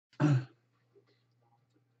All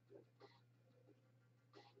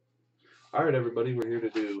right, everybody, we're here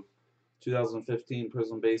to do 2015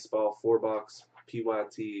 Prism Baseball 4-box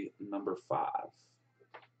PYT number 5.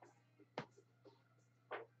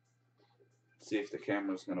 See if the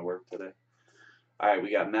camera's going to work today. All right,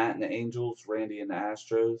 we got Matt in the Angels, Randy in the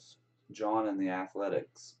Astros, John in the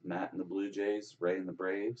Athletics, Matt in the Blue Jays, Ray in the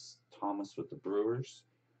Braves, Thomas with the Brewers,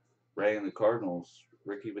 Ray in the Cardinals,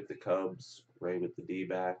 Ricky with the Cubs, Ray with the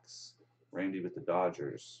D-backs, Randy with the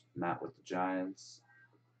Dodgers, Matt with the Giants,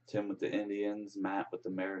 Tim with the Indians, Matt with the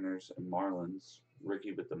Mariners and Marlins,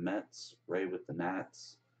 Ricky with the Mets, Ray with the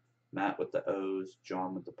Nats, Matt with the O's,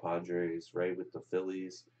 John with the Padres, Ray with the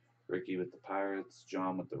Phillies, Ricky with the Pirates,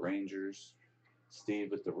 John with the Rangers, Steve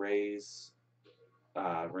with the Rays,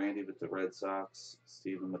 Randy with the Red Sox,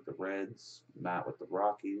 Steven with the Reds, Matt with the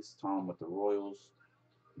Rockies, Tom with the Royals,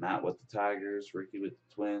 Matt with the Tigers, Ricky with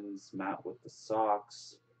the Twins, Matt with the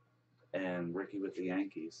Sox, and Ricky with the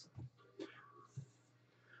Yankees.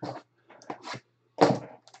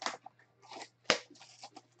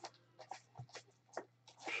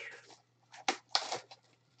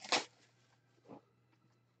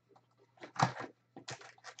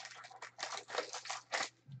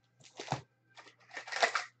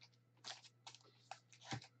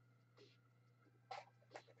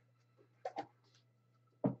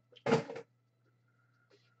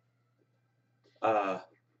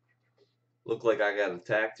 Looked like I got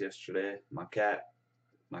attacked yesterday. My cat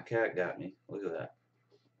got me. Look at that.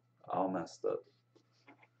 All messed up.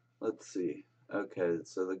 Let's see. Okay,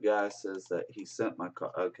 so the guy says that he sent my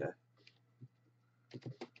car. Okay.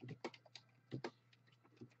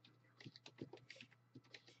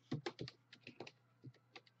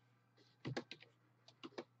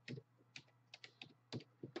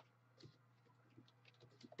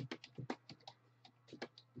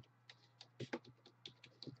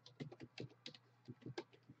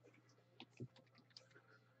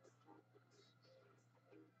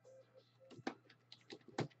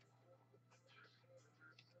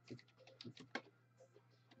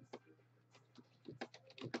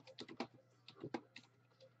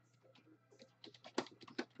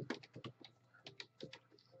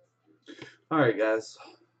 Alright, guys.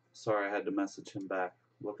 Sorry I had to message him back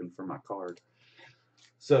looking for my card.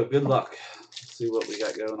 So, good luck. Let's see what we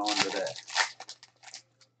got going on today.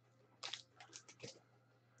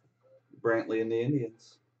 Brantley and the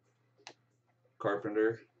Indians.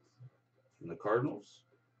 Carpenter and the Cardinals.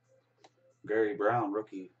 Gary Brown,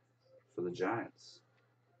 rookie, for the Giants.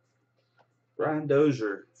 Brian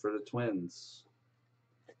Dozier for the Twins.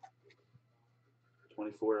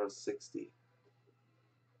 24 out of 60.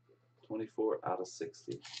 24 out of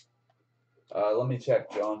 60. Let me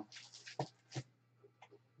check, John. I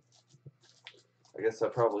guess I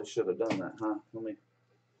probably should have done that, huh? Let me.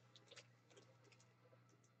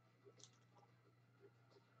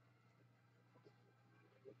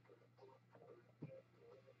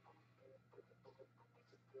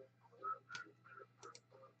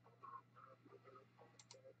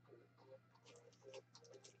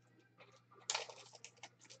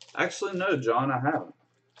 Actually, no, John, I haven't.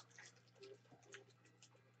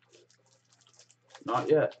 Not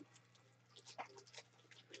yet.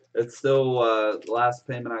 It's still, the last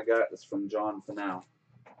payment I got is from John for now.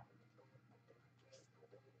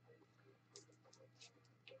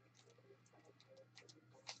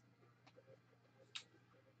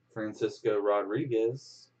 Francisco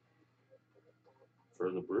Rodriguez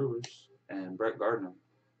for the Brewers, and Brett Gardner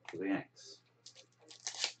for the Yanks.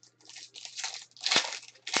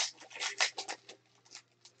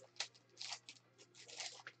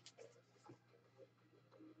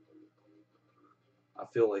 I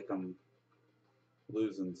feel like I'm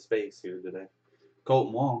losing space here today.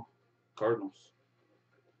 Colton Wong, Cardinals.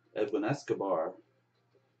 Edwin Escobar,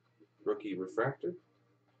 rookie refractor.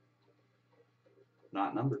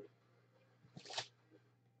 Not numbered.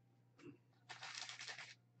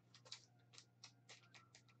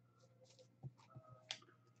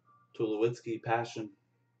 Tulowitzki, Passion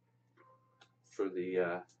for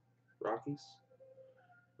the Rockies.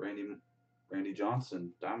 Randy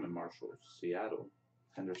Johnson, Diamond Marshals, Seattle.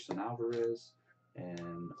 Henderson Alvarez,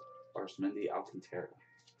 and Arsmendi Alcantara.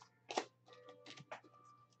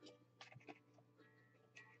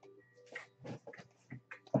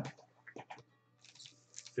 I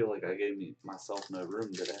feel like I gave myself no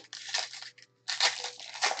room today.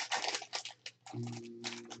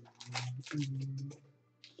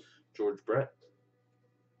 George Brett,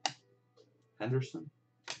 Henderson,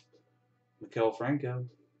 Maikel Franco,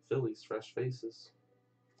 Phillies, fresh faces,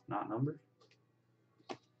 not numbered.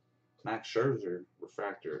 Max Scherzer,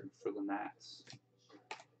 refractor for the Nats.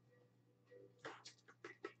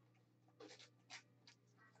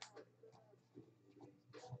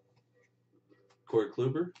 Corey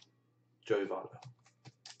Kluber, Joey Votto.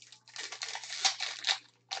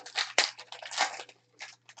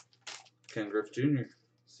 Ken Griff Jr.,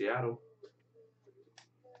 Seattle.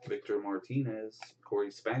 Victor Martinez, Corey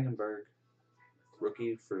Spangenberg,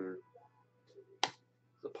 rookie for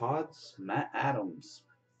the Pods. Matt Adams,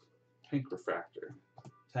 pink refractor,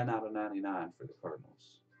 10 out of 99 for the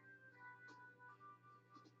Cardinals.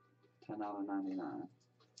 10 out of 99.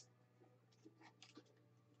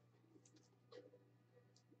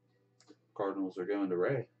 Cardinals are going to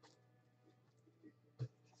Ray.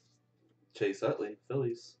 Chase Utley,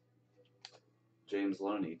 Phillies. James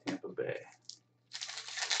Loney, Tampa Bay.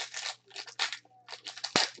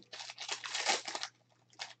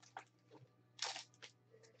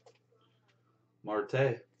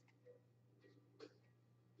 Marte.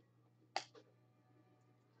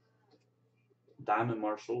 Diamond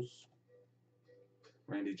Marshals.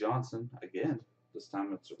 Randy Johnson, again. This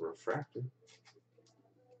time it's a refractor.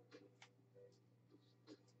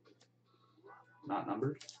 Not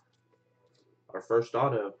numbered. Our first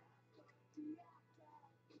auto.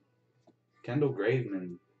 Kendall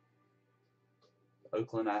Graveman.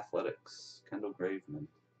 Oakland Athletics. Kendall Graveman.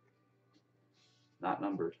 Not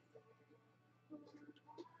numbered.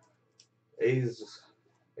 A's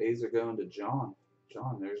are going to John.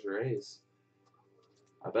 John, there's your A's.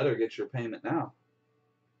 I better get your payment now.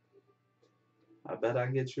 I bet I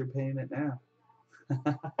get your payment now.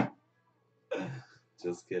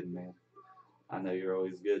 Just kidding, man. I know you're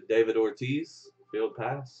always good. David Ortiz, field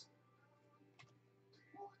pass.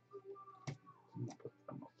 I'm gonna put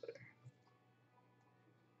them up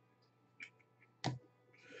there.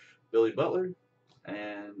 Billy Butler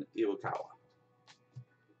and Iwakawa.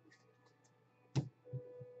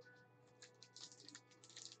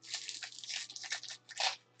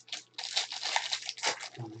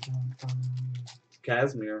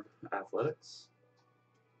 Casimir, Athletics.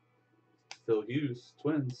 Phil Hughes,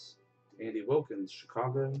 Twins. Andy Wilkins,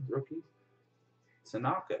 Chicago, rookie.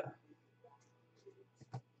 Tanaka,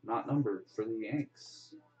 not numbered for the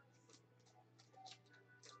Yanks.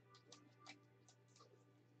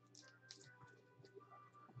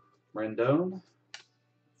 Rendon,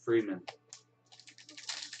 Freeman.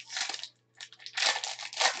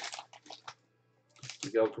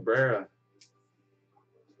 Miguel Cabrera,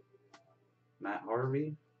 Matt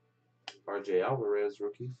Harvey, RJ Alvarez,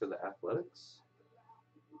 rookie for the Athletics.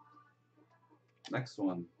 Next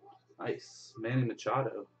one, nice. Manny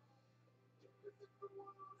Machado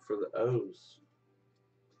for the O's.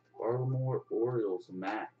 Baltimore Orioles,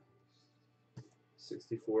 Matt.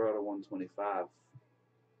 64 out of 125.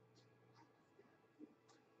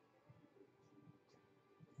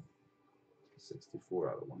 .64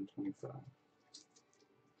 out of 125.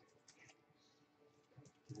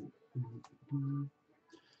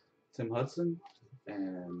 Tim Hudson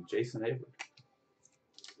and Jason Hayward.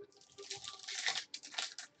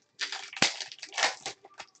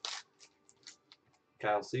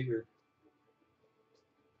 Kyle Seager,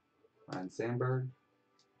 Ryan Sandberg,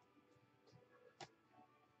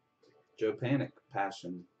 Joe Panic,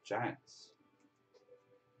 Passion, Giants.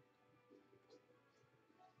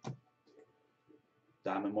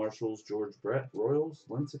 Diamond Marshals, George Brett, Royals,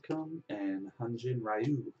 Lincecum, and Hyunjin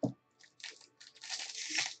Ryu.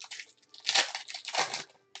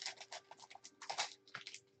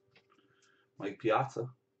 Mike Piazza,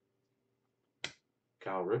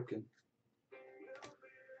 Kyle Ripken,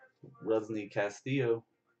 Rusney Castillo,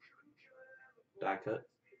 die cut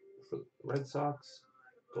for the Red Sox,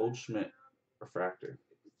 Goldschmidt, refractor,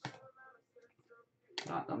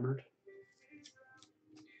 not numbered.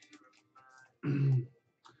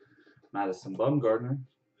 Madison Bumgarner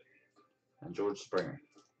and George Springer.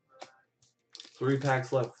 3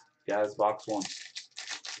 packs left, guys. Box 1.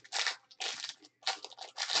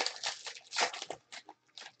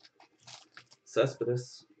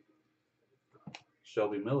 Cespedes,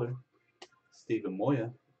 Shelby Miller, Stephen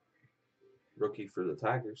Moya, rookie for the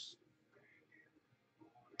Tigers.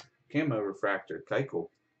 Camo refractor, Keuchel,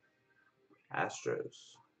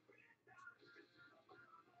 Astros.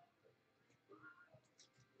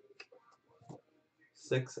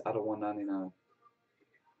 Six out of 199.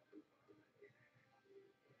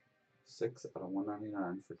 6 out of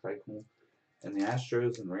 199 for Keuchel and the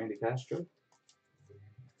Astros and Randy Castro.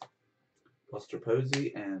 Buster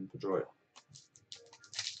Posey and Pedroia.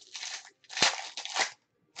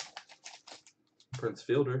 Prince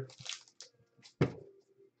Fielder.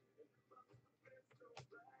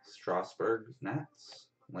 Strasburg, Nats.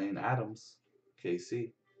 Lane Adams,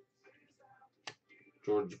 KC.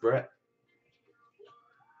 George Brett,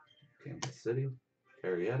 Kansas City.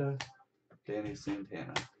 Carrietta, Danny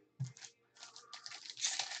Santana.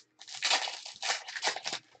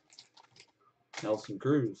 Nelson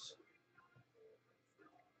Cruz.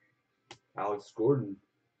 Alex Gordon,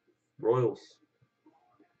 Royals.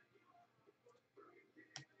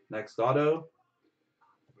 Next auto,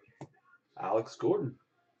 Alex Gordon,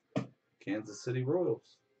 Kansas City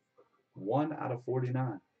Royals.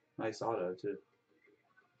 1/49. Nice auto, too.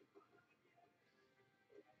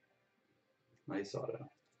 Nice auto.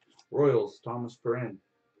 Royals, Thomas Perrin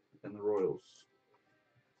and the Royals.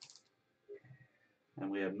 And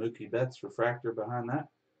we have Mookie Betts refractor behind that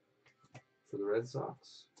for the Red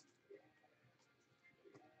Sox.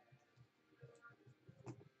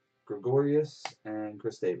 Gregorius and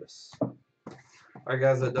Chris Davis. Alright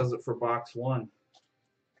guys, that does it for box 1.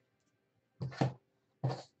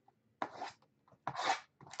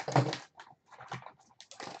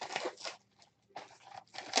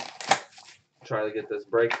 Try to get this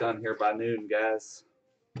break done here by noon, guys.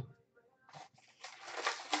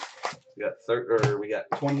 We got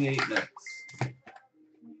 28 minutes.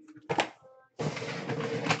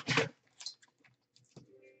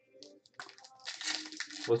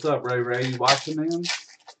 What's up, Ray Ray? You watching, man?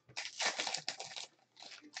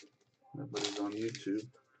 Everybody's on YouTube.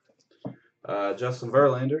 Justin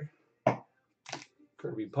Verlander,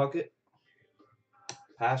 Kirby Puckett,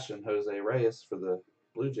 Passion, Jose Reyes for the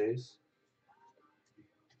Blue Jays.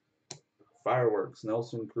 Fireworks,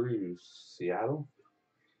 Nelson Cruz, Seattle.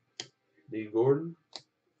 D. Gordon,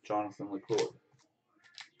 Jonathan LaCroix.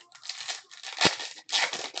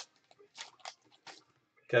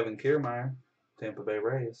 Kevin Kiermaier, Tampa Bay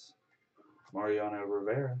Rays. Mariano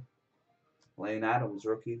Rivera. Lane Adams,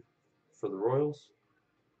 rookie for the Royals.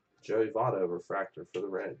 Joey Votto, refractor for the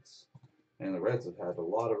Reds. And the Reds have had a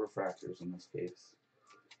lot of refractors in this case.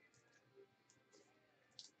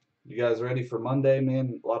 You guys ready for Monday,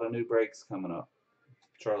 man? A lot of new breaks coming up.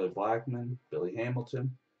 Charlie Blackmon, Billy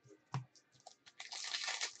Hamilton.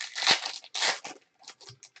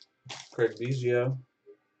 Craig Biggio.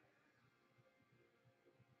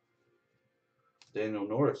 Daniel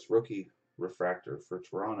Norris, rookie refractor for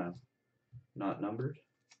Toronto. Not numbered.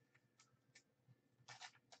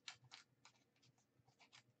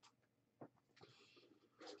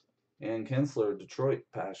 And Kinsler, Detroit,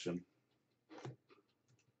 Passion.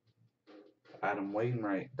 Adam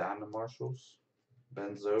Wainwright, Diamond Marshals.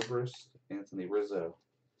 Ben Zobrist, Anthony Rizzo.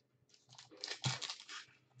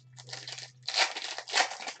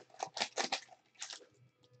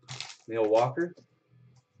 Neil Walker,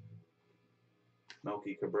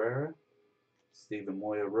 Melky Cabrera. Stephen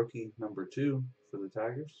Moya, rookie, number 2 for the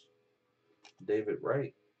Tigers. David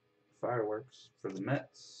Wright, Fireworks for the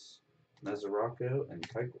Mets. Mesoraco and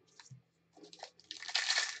Keuchel.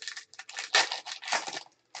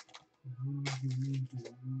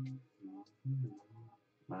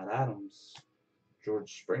 Matt Adams,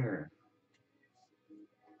 George Springer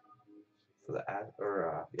for the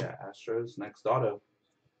Astros. Next auto,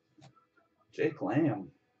 Jake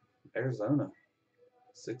Lamb, Arizona,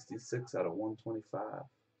 66/125.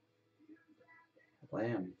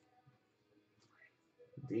 Lamb,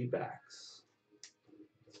 D-backs.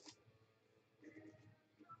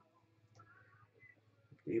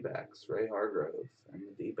 D-backs, Ray Hargrove and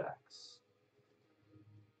the D-backs.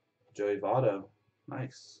 Joey Votto,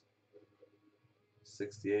 nice.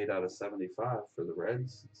 68/75 for the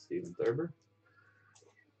Reds, Steven Thurber.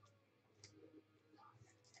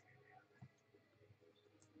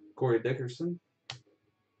 Corey Dickerson,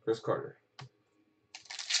 Chris Carter.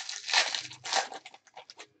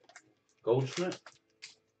 Goldschmidt,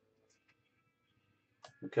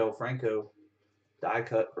 Maikel Franco, die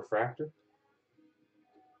cut refractor.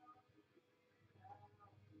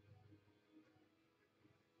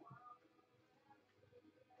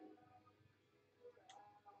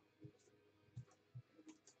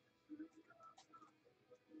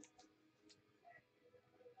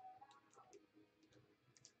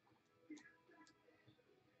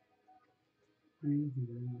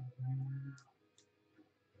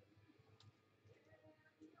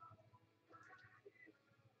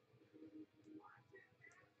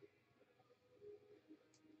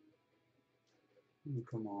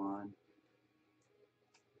 Come on.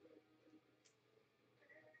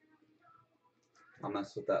 I'll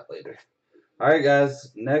mess with that later. Alright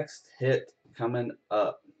guys, next hit coming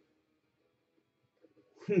up.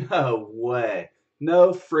 No way.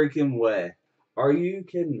 No freaking way. Are you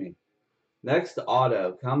kidding me? Next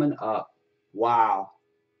auto coming up. Wow.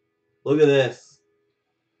 Look at this.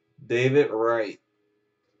 David Wright.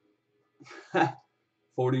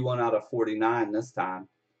 41/49 this time.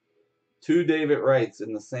 2 David Wrights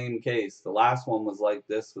in the same case. The last one was like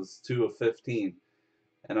this, was 2/15.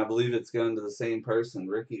 And I believe it's going to the same person,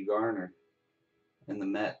 Ricky Garner, in the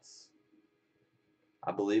Mets.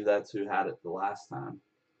 I believe that's who had it the last time.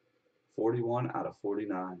 41 out of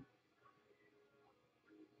 49.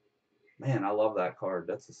 Man, I love that card.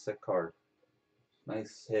 That's a sick card.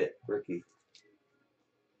 Nice hit, Ricky.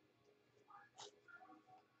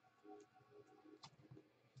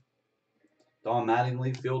 Don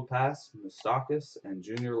Mattingly, Field Pass, Moustakis, and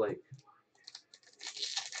Junior Lake.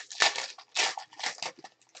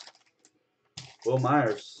 Will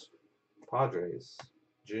Myers, Padres.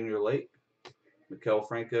 Junior Lake. Maikel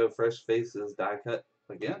Franco, Fresh Faces, die cut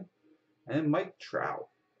again. And Mike Trout.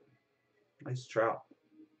 Nice Trout.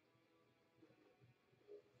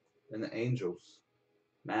 And the Angels.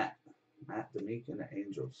 Matt Demick and the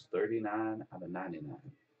Angels. 39 out of 99.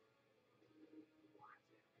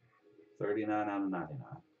 39 out of 99.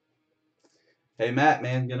 Hey, Matt,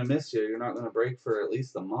 man, gonna miss you. You're not gonna break for at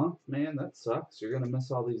least a month, man. That sucks. You're gonna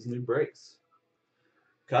miss all these new breaks.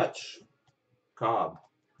 Kutch, Cobb.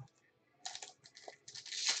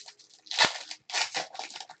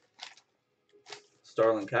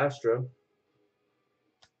 Starlin Castro.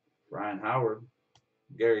 Ryan Howard.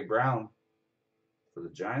 Gary Brown for the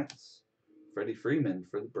Giants. Freddie Freeman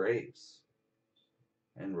for the Braves.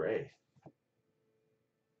 And Ray.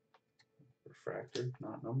 Refractor,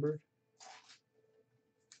 not numbered.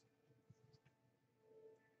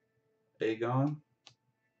 Agon.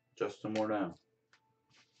 Justin Morneau.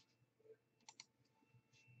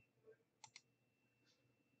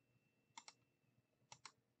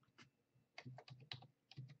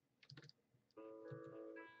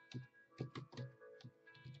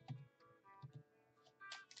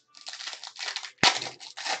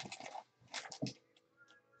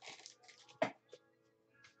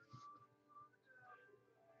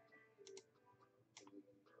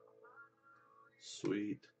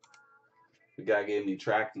 Sweet. The guy gave me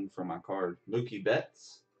tracking for my card. Mookie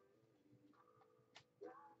Betts.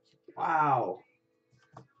 Wow.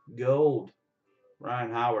 Gold.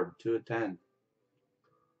 Ryan Howard, 2 of 10.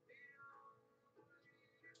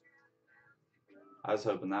 I was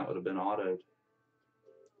hoping that would have been autoed.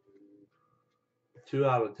 2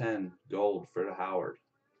 out of 10 gold for the Howard.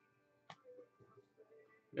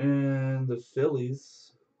 And the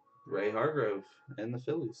Phillies, Ray Hargrove and the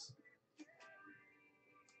Phillies.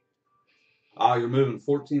 Oh, you're moving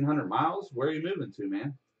 1,400 miles? Where are you moving to,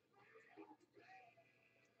 man?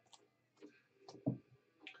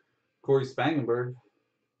 Corey Spangenberg,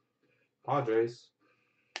 Padres.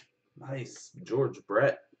 Nice. George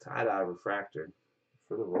Brett, tie-dye refractor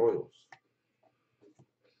for the Royals.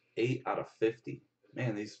 8 out of 50.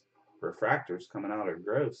 Man, these refractors coming out are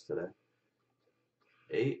gross today.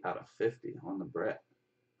 8 out of 50 on the Brett.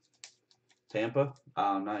 Tampa?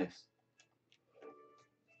 Oh, nice.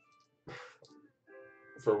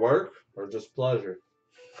 For work or just pleasure?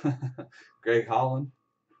 Greg Holland,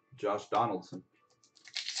 Josh Donaldson.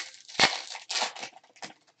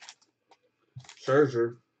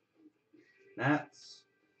 Scherzer, Nats,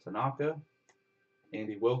 Tanaka,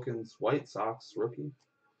 Andy Wilkins, White Sox, rookie.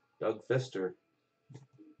 Doug Fister,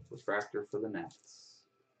 refractor for the Nats.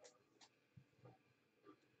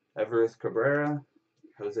 Everest Cabrera,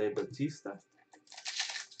 Jose Bautista.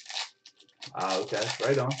 Ah, okay,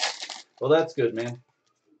 right on. Well, that's good, man.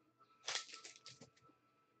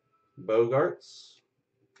 Bogarts,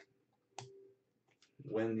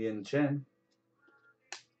 Wen-Yin Chen,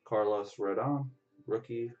 Carlos Rodon,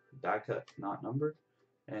 rookie, die cut, not numbered,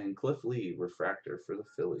 and Cliff Lee, refractor for the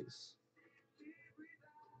Phillies.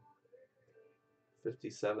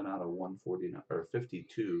 57 out of 149, or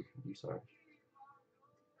 52, I'm sorry.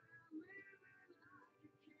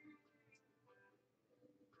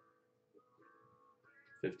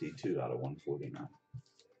 $52 out of 149.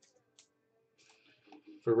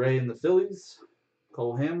 For Ray and the Phillies,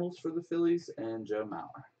 Cole Hamels for the Phillies, and Joe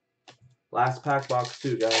Mauer. Last pack box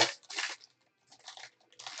 2, guys.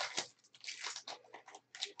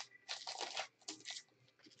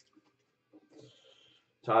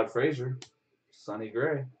 Todd Frazier, Sonny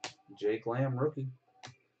Gray, Jake Lamb, rookie.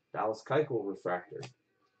 Dallas Keuchel, refractor.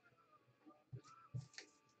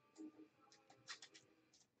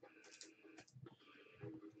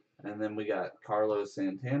 And then we got Carlos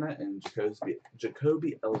Santana and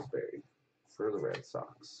Jacoby Ellsbury for the Red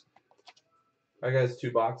Sox. All right, guys,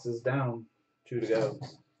 2 boxes down, 2 to go.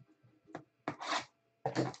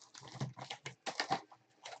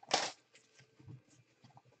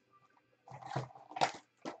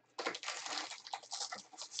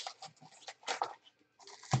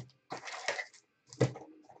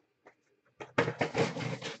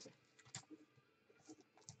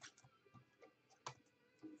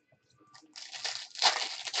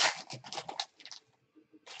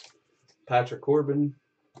 Patrick Corbin,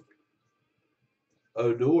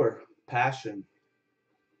 Odor, Passion.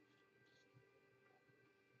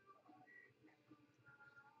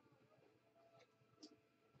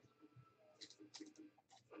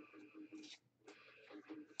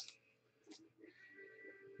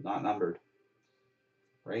 Not numbered.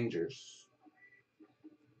 Rangers.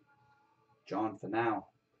 John Finau.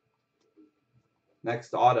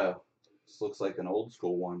 Next auto. This looks like an old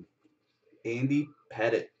school one. Andy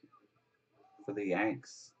Pettitte for the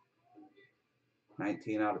Yanks.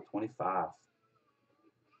 19 out of 25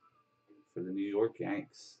 for the New York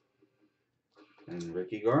Yanks. And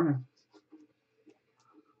Ricky Garner.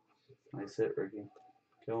 Nice hit, Ricky.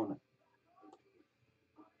 Killing it.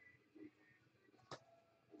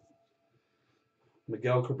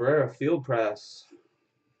 Miguel Cabrera, Field Press.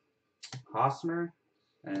 Hosmer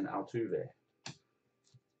and Altuve.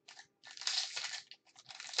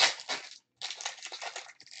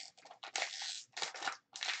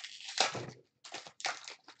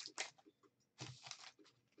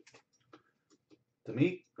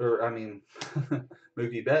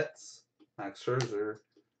 Mookie Betts, Max Scherzer,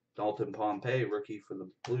 Dalton Pompey, rookie for the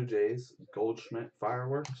Blue Jays, Goldschmidt,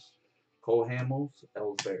 Fireworks, Cole Hamels,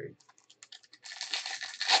 Ellsbury.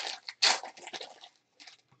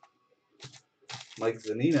 Mike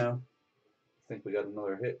Zunino, I think we got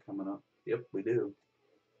another hit coming up. Yep, we do.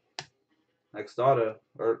 Next auto,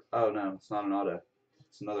 oh no, it's not an auto.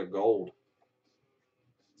 It's another gold.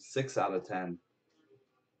 6 out of 10.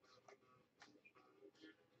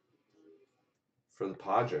 For the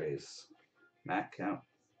Padres, Matt Kemp.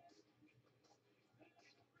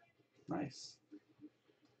 Nice.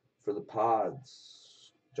 For the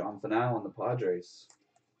Pods, John Finau and the Padres.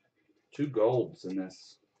 2 golds in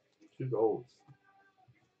this. 2 golds.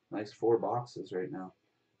 Nice 4 boxes right now.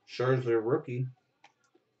 Scherzer rookie,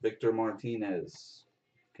 Victor Martinez,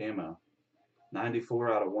 camo.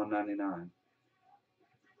 94 out of 199.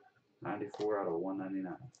 94 out of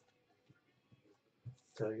 199.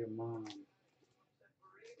 Tell your mom.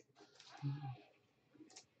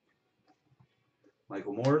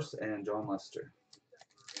 Michael Morse and John Lester.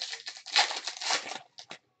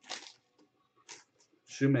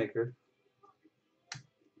 Shoemaker,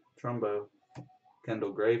 Trumbo,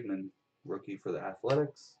 Kendall Graveman, rookie for the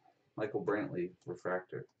Athletics. Michael Brantley,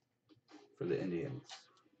 refractor for the Indians.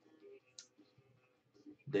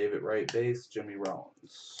 David Wright, base, Jimmy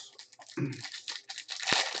Rollins.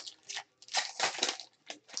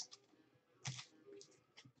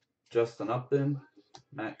 Justin Upton,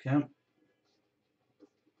 Matt Kemp,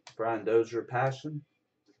 Brian Dozier, Passion,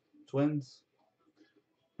 Twins.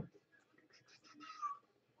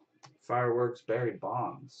 Fireworks, Barry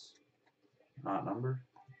Bonds, not numbered.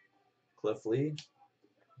 Cliff Lee,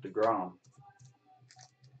 DeGrom.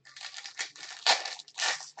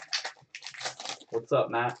 What's up,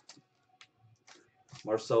 Matt?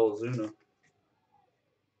 Marcell Ozuna,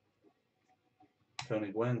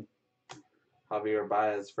 Tony Gwynn, Javier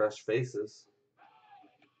Baez, Fresh Faces,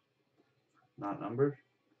 not numbered.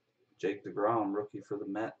 Jake DeGrom, rookie for the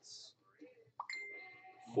Mets,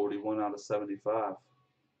 41 out of 75.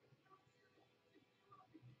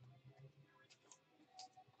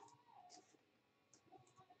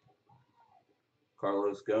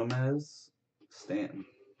 Carlos Gomez, Stanton.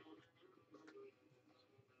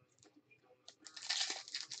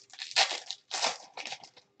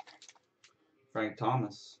 Frank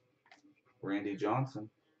Thomas, Randy Johnson,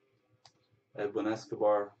 Edwin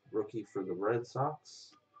Escobar, rookie for the Red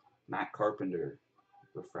Sox, Matt Carpenter,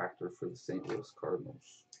 refractor for the St. Louis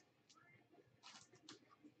Cardinals.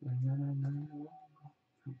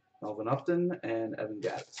 Melvin Upton and Evan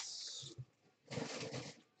Gattis.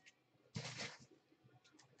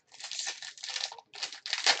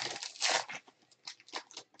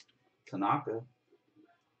 Tanaka,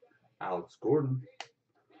 Alex Gordon,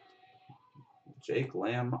 Jake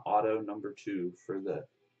Lamb, auto number 2 for the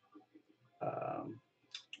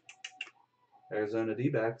Arizona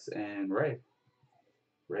D-backs, and Ray.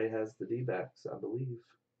 Ray has the D-backs, I believe.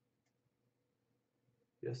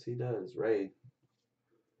 Yes, he does. Ray.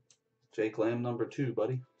 Jake Lamb, number 2,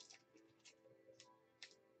 buddy.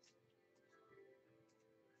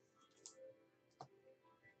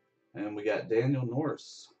 And we got Daniel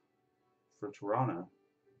Norris for Toronto.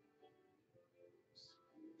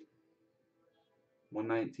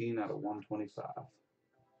 119 out of 125.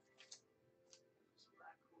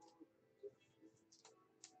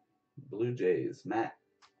 Blue Jays, Matt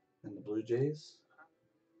and the Blue Jays.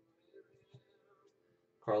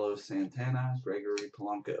 Carlos Santana, Gregory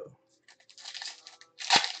Polanco.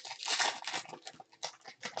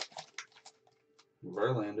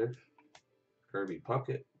 Verlander, Kirby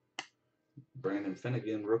Puckett, Brandon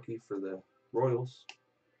Finnegan, rookie for the Royals.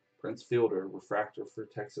 Prince Fielder, refractor for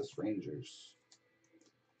Texas Rangers.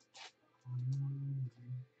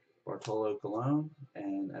 Bartolo Colon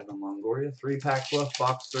and Evan Longoria. 3 packs left,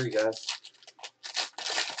 box 3, guys.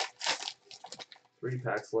 3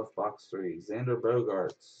 packs left, box 3. Xander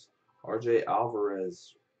Bogaerts, RJ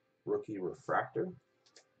Alvarez, rookie refractor.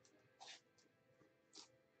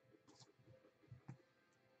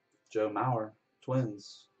 Joe Mauer,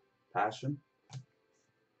 Twins, Passion.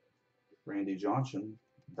 Randy Johnson,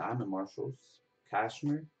 Diamond Marshals,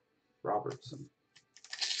 Cashmere, Robertson.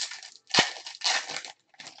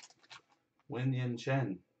 Win Yin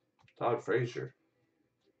Chen, Todd Frazier.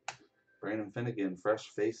 Brandon Finnegan, Fresh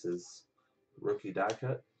Faces, rookie die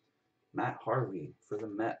cut. Matt Harvey for the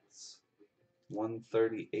Mets,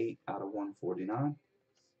 138 out of 149.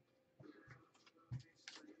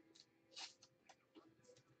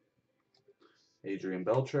 Adrian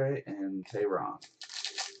Beltre and Tehran.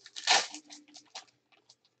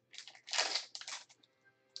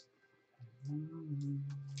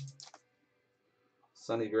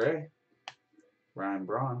 Sonny Gray, Ryan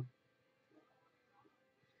Braun.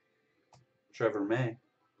 Trevor May,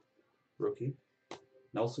 rookie.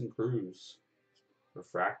 Nelson Cruz,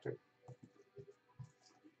 refractor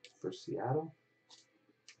for Seattle.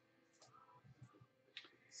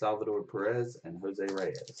 Salvador Perez and Jose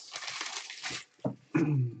Reyes.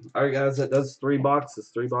 Alright guys, that does 3 boxes.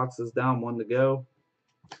 3 boxes down, 1 to go.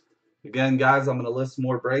 Again guys, I'm going to list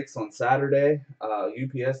more breaks on Saturday.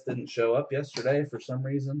 UPS didn't show up yesterday for some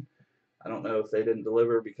reason. I don't know if they didn't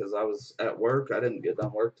deliver because I was at work. I didn't get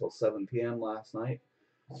done work till 7 p.m. last night.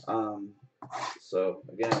 So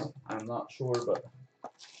again, I'm not sure, but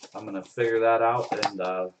I'm going to figure that out, and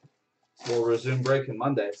we'll resume breaking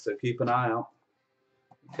Monday, so keep an eye out.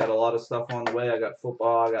 Got a lot of stuff on the way. I got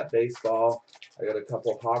football, I got baseball, I got a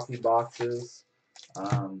couple of hockey boxes.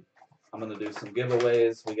 I'm going to do some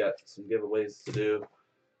giveaways. We got some giveaways to do.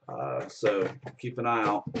 So keep an eye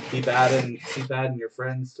out. Keep adding your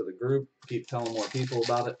friends to the group. Keep telling more people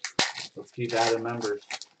about it. Let's keep adding members.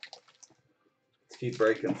 Let's keep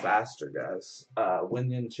breaking faster, guys. Win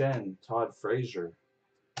Yin Chen, Todd Frazier,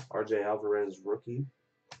 RJ Alvarez, rookie.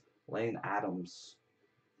 Lane Adams,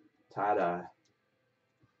 tie-dye.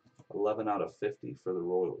 11 out of 50 for the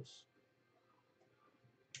Royals.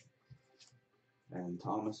 And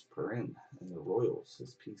Thomas Perrin and the Royals,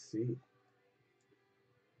 his PC.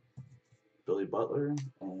 Billy Butler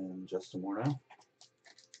and Justin Morneau.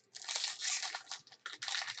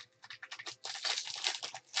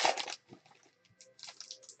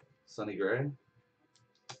 Sonny Gray,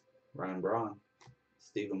 Ryan Braun,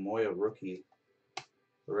 Stephen Moya, rookie.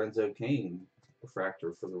 Lorenzo Cain,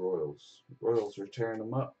 refractor for the Royals. Royals are tearing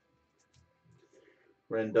them up.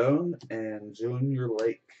 Rendon and Junior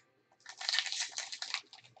Lake.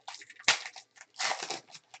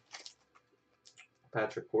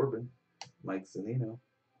 Patrick Corbin, Mike Zunino.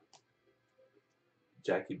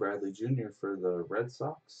 Jackie Bradley Jr. for the Red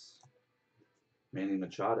Sox. Manny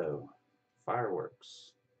Machado,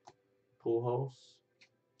 Fireworks. Pujols,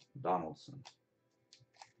 Donaldson.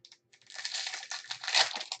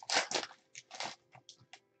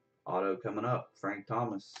 Auto coming up, Frank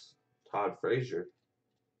Thomas, Todd Frazier.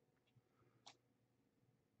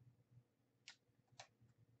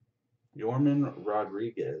 Yorman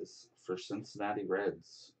Rodriguez for Cincinnati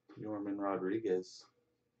Reds. Yorman Rodriguez.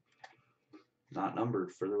 Not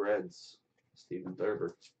numbered for the Reds. Steven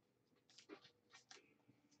Thurber.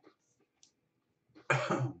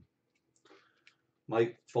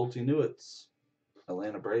 Mike Foltynewicz,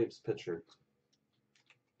 Atlanta Braves pitcher.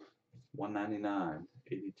 199.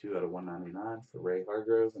 82 out of 199 for Ray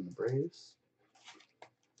Hargrove and the Braves.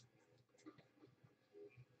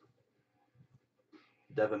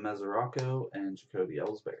 Devin Mesoraco and Jacoby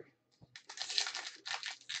Ellsbury.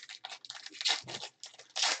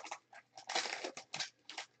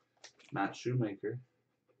 Matt Shoemaker.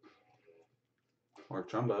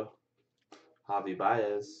 Mark Trumbo. Javi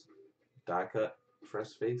Baez. Die cut.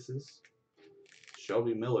 Fresh faces.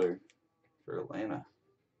 Shelby Miller for Atlanta.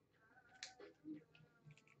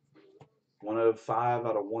 105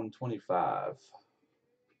 out of 125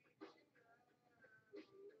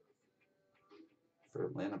 for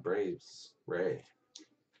Atlanta Braves. Ray.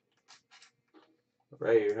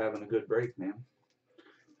 Ray, you're having a good break, man.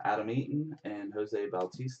 Adam Eaton and Jose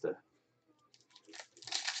Bautista.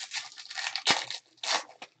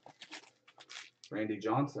 Randy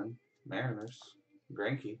Johnson, Mariners.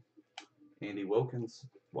 Greinke. Andy Wilkins,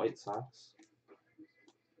 White Sox.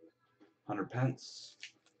 Hunter Pence,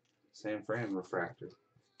 San Fran refractor.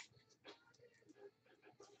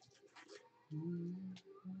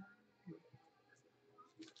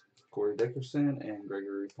 Corey Dickerson, and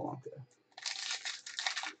Gregory Polanco.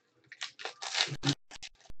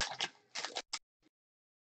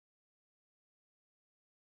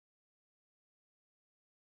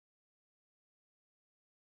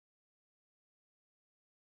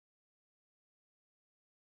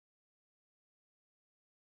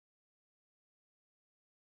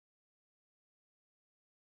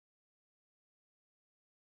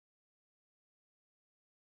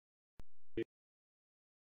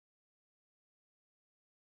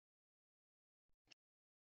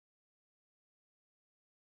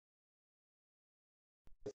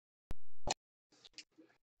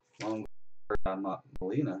 Long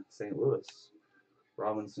Molina, St. Louis.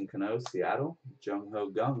 Robinson Cano, Seattle. Jung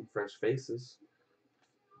Ho Gung, Fresh Faces.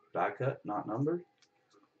 Die cut, not numbered.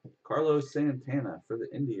 Carlos Santana for the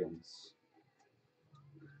Indians.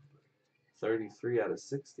 33 out of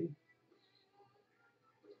 60.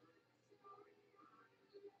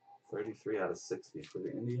 33 out of 60 for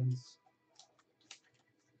the Indians.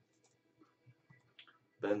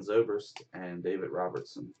 Ben Zobrist and David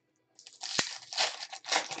Robertson.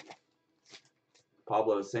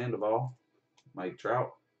 Pablo Sandoval, Mike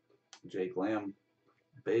Trout, Jake Lamb,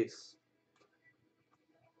 base.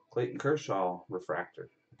 Clayton Kershaw, refractor,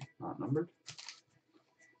 not numbered.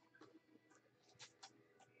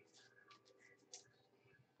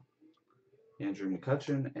 Andrew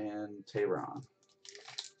McCutchen and Tehran.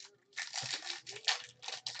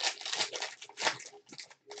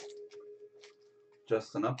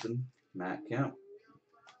 Justin Upton, Matt Kemp,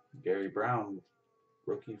 Gary Brown,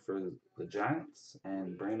 rookie for the Giants,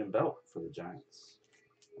 and Brandon Belt for the Giants.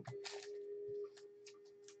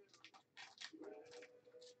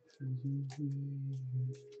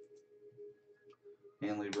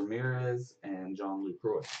 Hanley Ramirez and John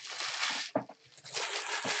Lucroy.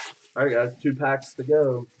 All right, guys, 2 packs to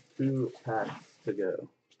go. 2 packs to go.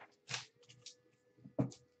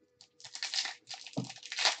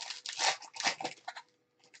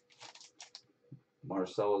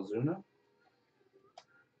 Marcell Ozuna,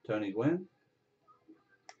 Tony Gwynn,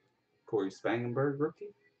 Corey Spangenberg,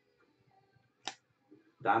 rookie.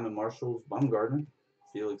 Diamond Marshals, Bumgarner,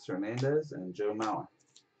 Felix Hernandez, and Joe Mauer.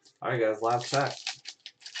 All right, guys, last pack.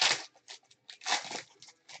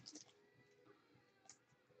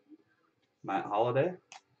 Matt Holliday.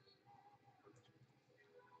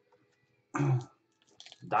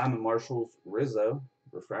 Diamond Marshals, Rizzo,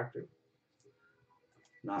 refractor,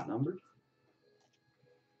 not numbered.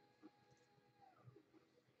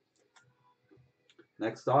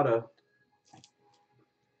 Next auto,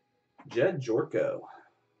 Jed Jorko,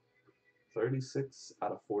 36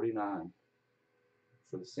 out of 49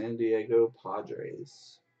 for the San Diego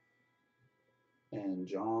Padres. And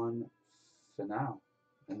John Finau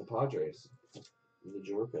and the Padres, the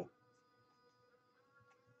Jorko.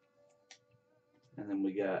 And then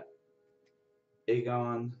we got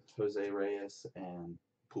Agon, Jose Reyes, and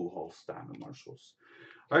Pujols Diamond Marshals.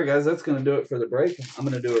 All right, guys, that's going to do it for the break. I'm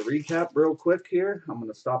going to do a recap real quick here. I'm going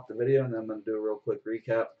to stop the video, and then I'm going to do a real quick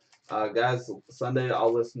recap. Guys, Sunday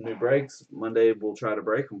I'll listen to new breaks. Monday we'll try to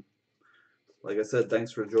break them. Like I said,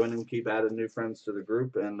 thanks for joining. Keep adding new friends to the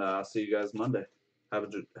group, and see you guys Monday. Have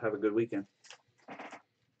a good weekend.